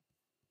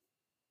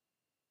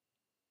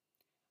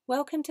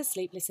Welcome to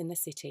Sleepless in the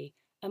City,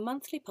 a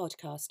monthly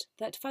podcast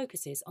that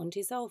focuses on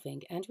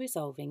dissolving and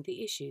resolving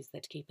the issues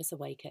that keep us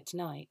awake at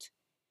night.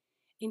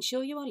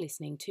 Ensure you are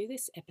listening to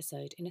this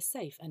episode in a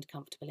safe and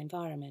comfortable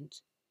environment.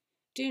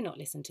 Do not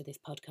listen to this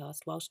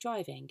podcast whilst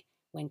driving,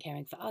 when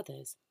caring for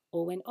others,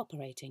 or when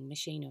operating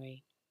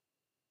machinery.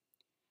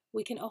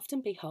 We can often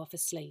be half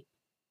asleep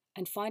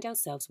and find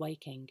ourselves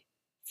waking,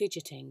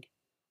 fidgeting,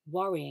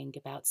 worrying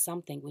about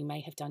something we may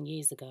have done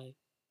years ago.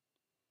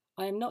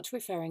 I am not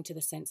referring to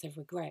the sense of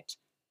regret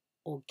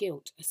or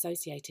guilt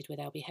associated with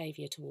our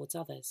behaviour towards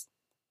others,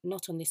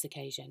 not on this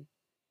occasion,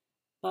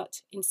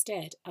 but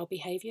instead our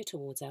behaviour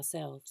towards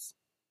ourselves.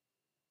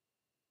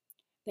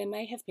 There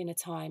may have been a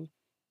time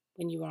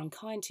when you were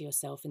unkind to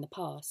yourself in the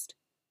past,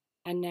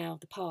 and now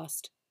the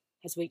past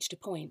has reached a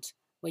point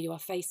where you are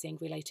facing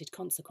related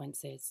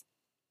consequences.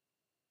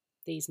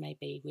 These may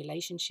be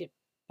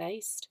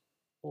relationship-based,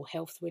 or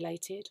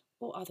health-related,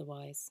 or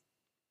otherwise.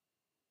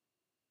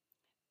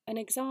 An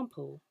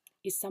example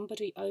is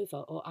somebody over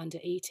or under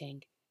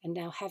eating and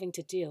now having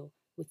to deal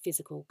with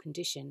physical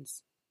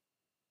conditions.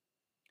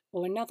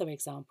 Or another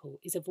example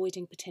is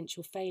avoiding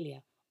potential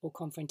failure or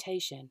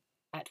confrontation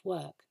at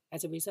work.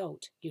 As a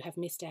result, you have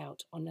missed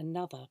out on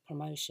another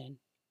promotion.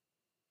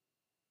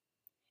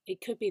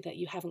 It could be that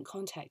you haven't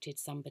contacted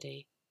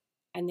somebody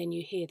and then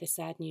you hear the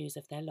sad news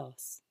of their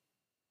loss.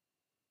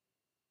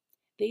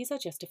 These are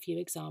just a few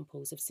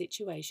examples of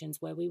situations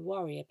where we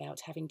worry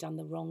about having done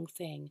the wrong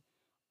thing,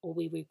 or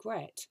we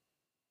regret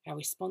our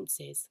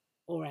responses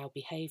or our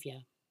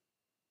behaviour.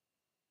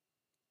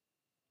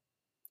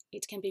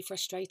 It can be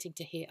frustrating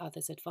to hear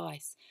others'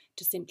 advice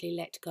to simply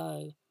let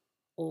go,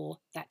 or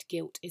that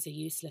guilt is a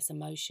useless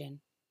emotion,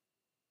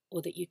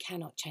 or that you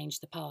cannot change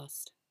the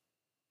past.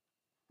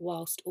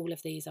 Whilst all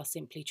of these are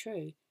simply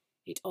true,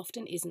 it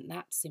often isn't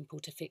that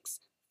simple to fix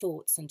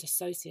thoughts and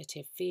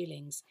associative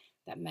feelings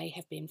that may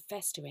have been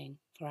festering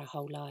for our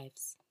whole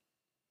lives.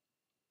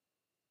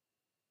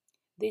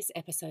 This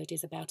episode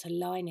is about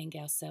aligning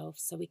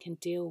ourselves so we can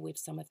deal with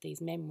some of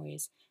these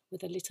memories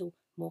with a little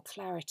more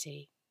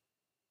clarity,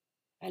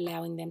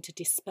 allowing them to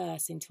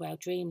disperse into our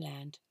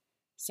dreamland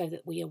so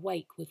that we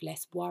awake with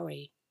less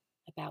worry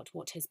about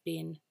what has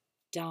been,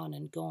 done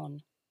and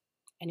gone,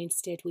 and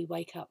instead we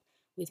wake up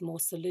with more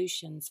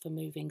solutions for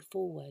moving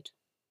forward,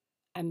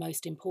 and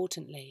most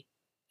importantly,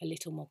 a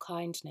little more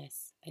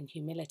kindness and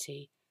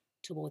humility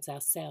towards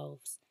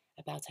ourselves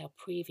about our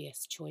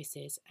previous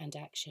choices and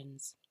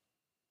actions.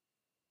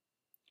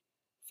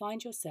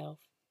 Find yourself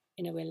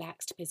in a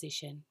relaxed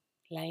position,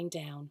 laying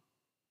down,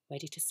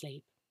 ready to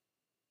sleep.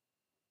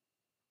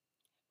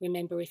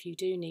 Remember, if you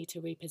do need to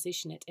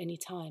reposition at any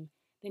time,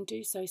 then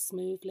do so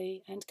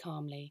smoothly and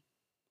calmly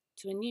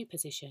to a new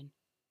position,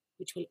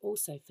 which will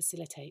also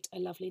facilitate a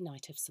lovely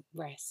night of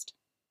rest.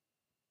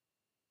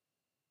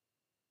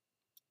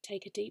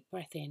 Take a deep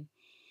breath in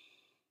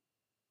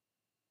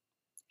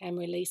and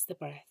release the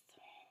breath.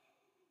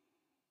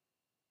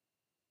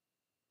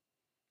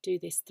 Do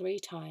this 3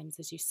 times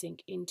as you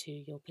sink into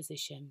your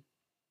position.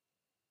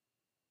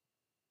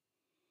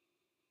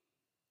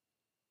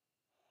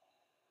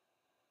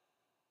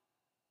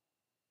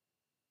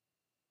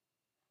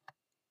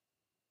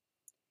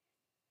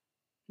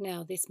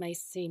 Now, this may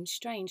seem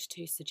strange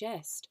to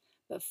suggest,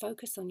 but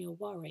focus on your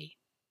worry.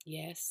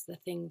 Yes, the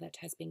thing that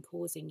has been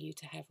causing you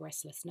to have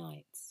restless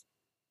nights.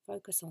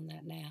 Focus on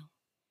that now.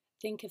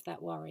 Think of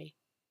that worry,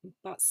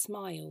 but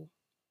smile.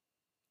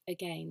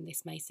 Again,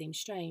 this may seem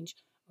strange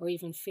or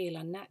even feel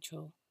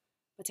unnatural,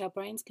 but our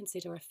brains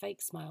consider a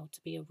fake smile to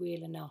be a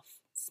real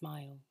enough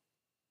smile.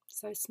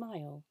 So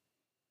smile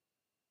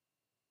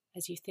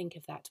as you think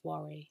of that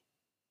worry.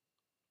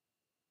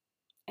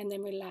 And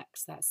then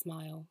relax that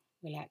smile,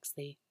 relax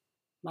the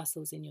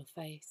muscles in your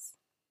face.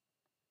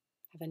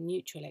 Have a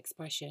neutral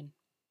expression,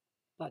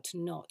 but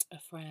not a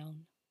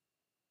frown.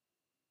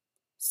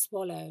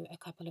 Swallow a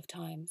couple of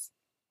times.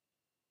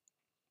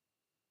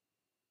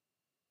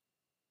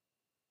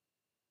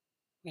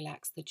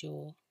 Relax the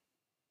jaw.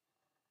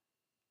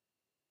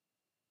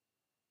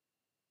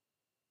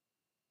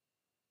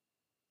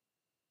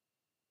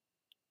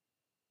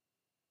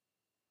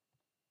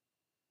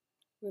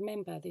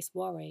 Remember, this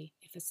worry,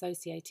 if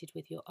associated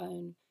with your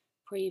own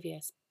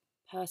previous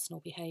personal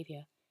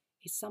behaviour,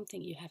 is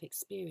something you have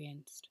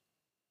experienced.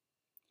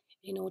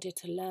 In order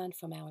to learn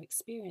from our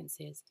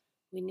experiences,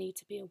 we need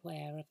to be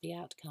aware of the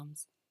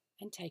outcomes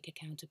and take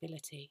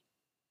accountability.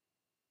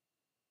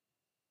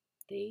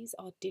 These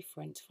are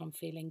different from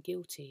feeling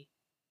guilty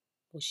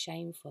or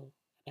shameful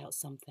about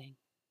something.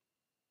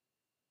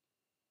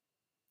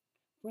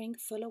 Bring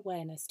full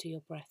awareness to your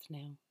breath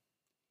now,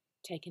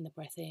 taking the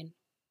breath in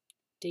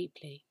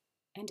deeply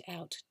and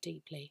out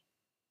deeply.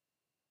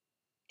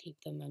 Keep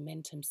the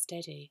momentum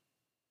steady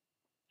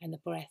and the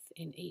breath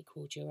in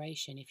equal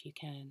duration if you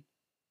can.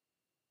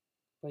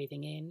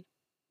 Breathing in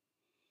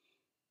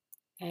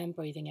and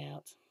breathing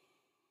out.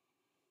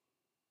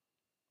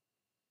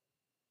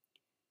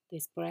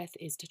 This breath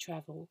is to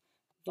travel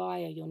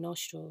via your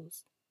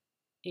nostrils,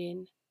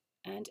 in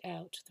and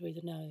out through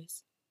the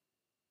nose,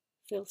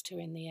 filter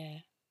in the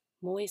air,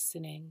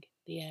 moistening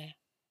the air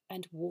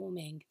and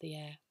warming the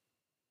air.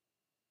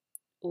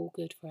 All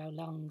good for our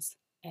lungs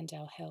and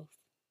our health.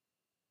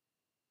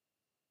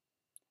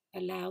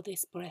 Allow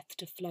this breath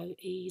to flow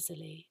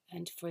easily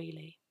and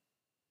freely.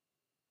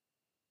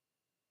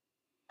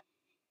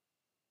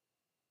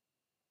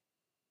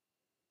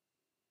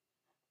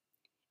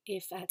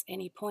 If at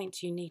any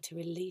point you need to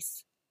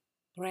release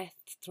breath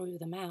through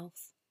the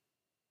mouth,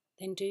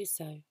 then do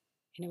so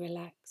in a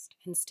relaxed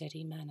and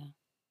steady manner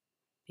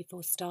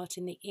before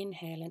starting the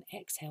inhale and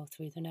exhale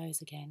through the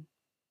nose again.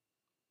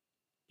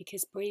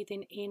 Because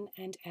breathing in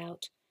and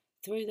out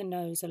through the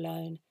nose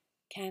alone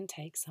can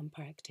take some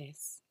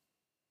practice.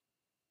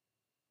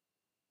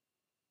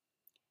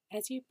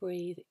 As you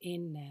breathe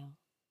in now,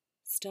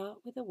 start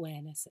with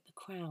awareness at the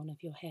crown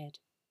of your head,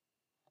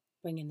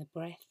 bringing the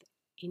breath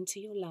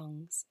into your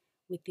lungs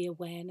with the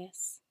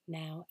awareness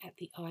now at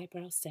the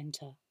eyebrow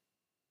center,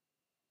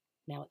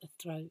 now at the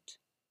throat,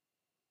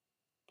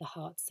 the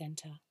heart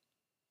center,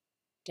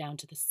 down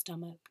to the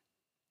stomach,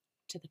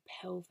 to the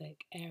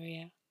pelvic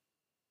area,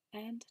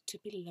 and to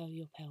below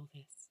your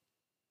pelvis.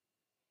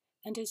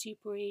 And as you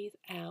breathe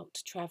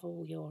out,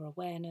 travel your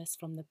awareness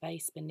from the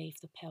base beneath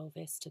the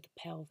pelvis,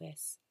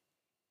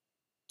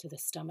 to the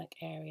stomach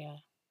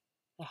area,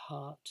 the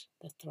heart,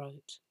 the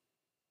throat,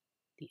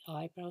 the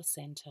eyebrow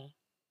center,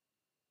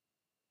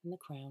 and the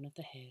crown of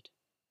the head.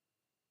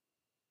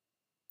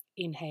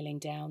 Inhaling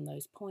down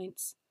those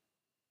points,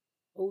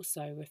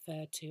 also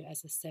referred to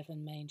as the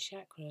 7 main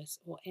chakras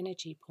or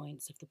energy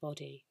points of the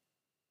body.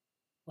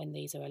 When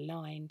these are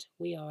aligned,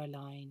 we are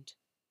aligned.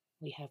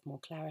 We have more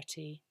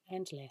clarity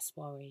and less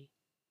worry.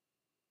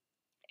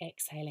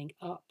 Exhaling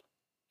up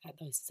at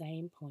those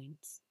same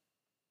points.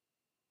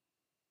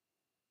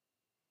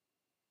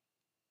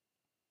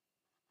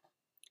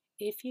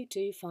 If you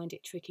do find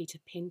it tricky to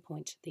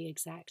pinpoint the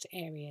exact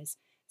areas,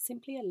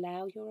 simply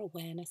allow your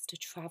awareness to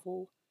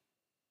travel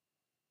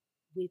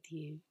with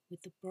you,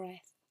 with the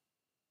breath,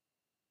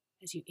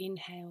 as you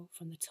inhale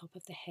from the top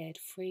of the head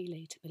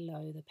freely to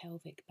below the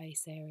pelvic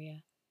base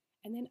area,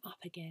 and then up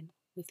again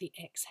with the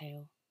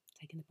exhale,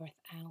 taking the breath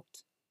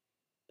out,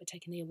 but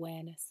taking the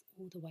awareness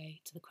all the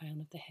way to the crown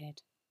of the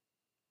head.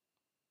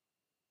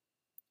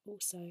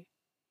 Also,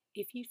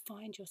 if you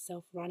find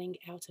yourself running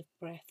out of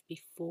breath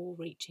before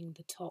reaching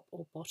the top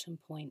or bottom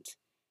point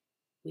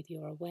with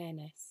your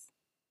awareness,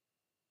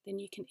 then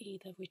you can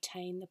either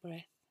retain the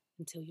breath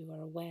until your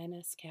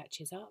awareness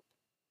catches up,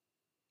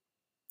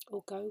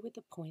 or go with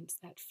the points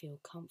that feel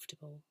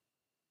comfortable.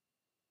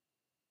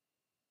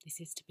 This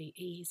is to be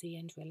easy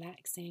and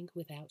relaxing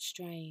without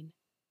strain.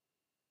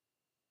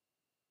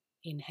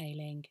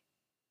 Inhaling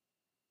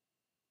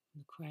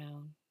from the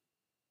crown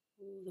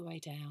all the way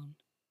down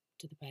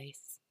to the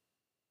base.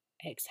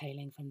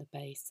 Exhaling from the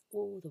base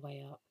all the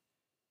way up,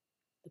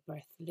 the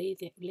breath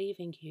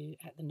leaving you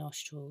at the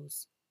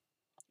nostrils,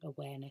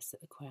 awareness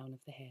at the crown of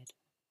the head.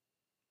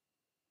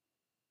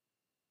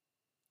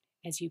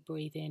 As you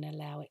breathe in,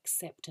 allow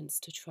acceptance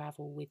to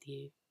travel with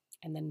you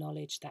and the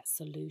knowledge that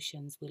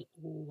solutions will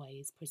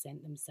always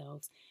present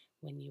themselves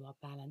when you are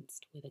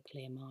balanced with a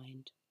clear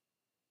mind.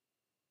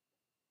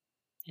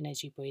 And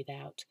as you breathe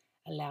out,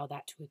 allow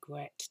that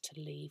regret to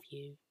leave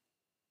you,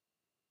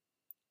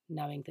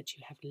 knowing that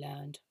you have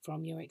learned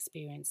from your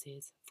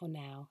experiences for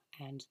now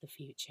and the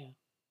future.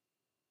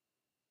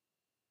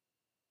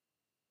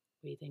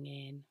 Breathing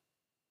in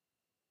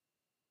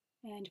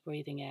and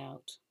breathing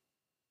out,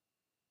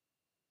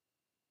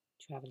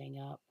 travelling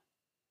up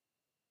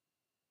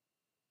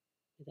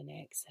with an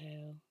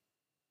exhale,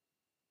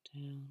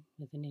 down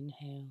with an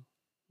inhale,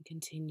 and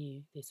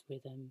continue this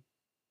rhythm,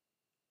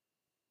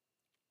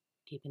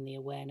 keeping the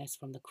awareness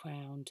from the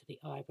crown to the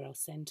eyebrow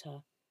center,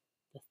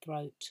 the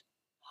throat,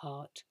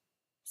 heart,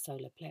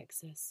 solar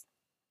plexus,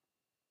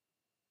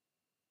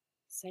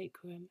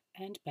 sacrum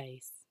and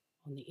base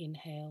on the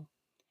inhale,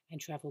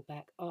 and travel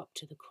back up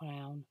to the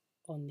crown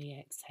on the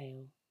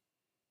exhale.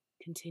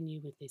 Continue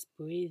with this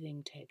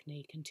breathing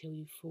technique until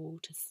you fall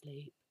to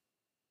sleep.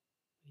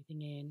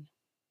 Breathing in,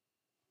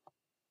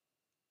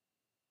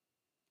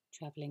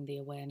 travelling the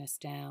awareness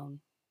down,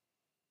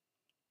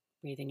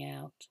 breathing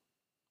out,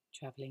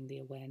 travelling the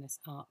awareness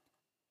up,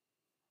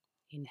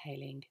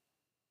 inhaling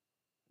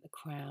the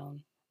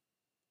crown,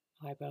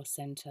 eyebrow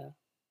center,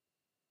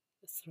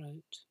 the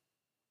throat,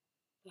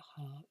 the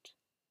heart,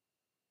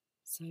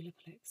 solar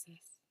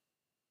plexus,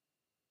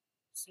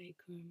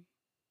 sacrum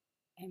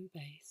and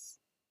base,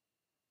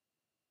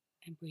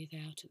 and breathe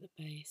out at the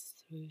base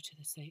through to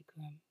the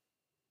sacrum,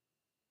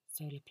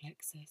 solar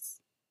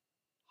plexus,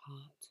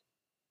 heart,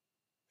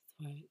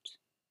 throat,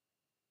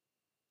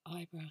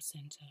 eyebrow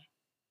center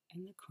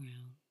and the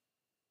crown.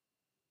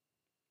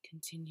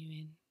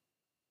 Continuing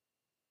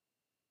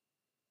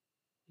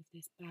with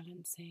this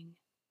balancing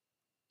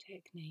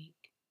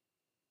technique,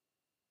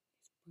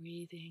 this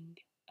breathing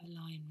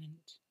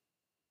alignment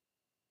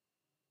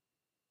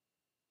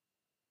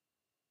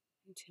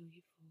until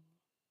you fall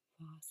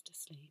fast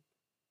asleep.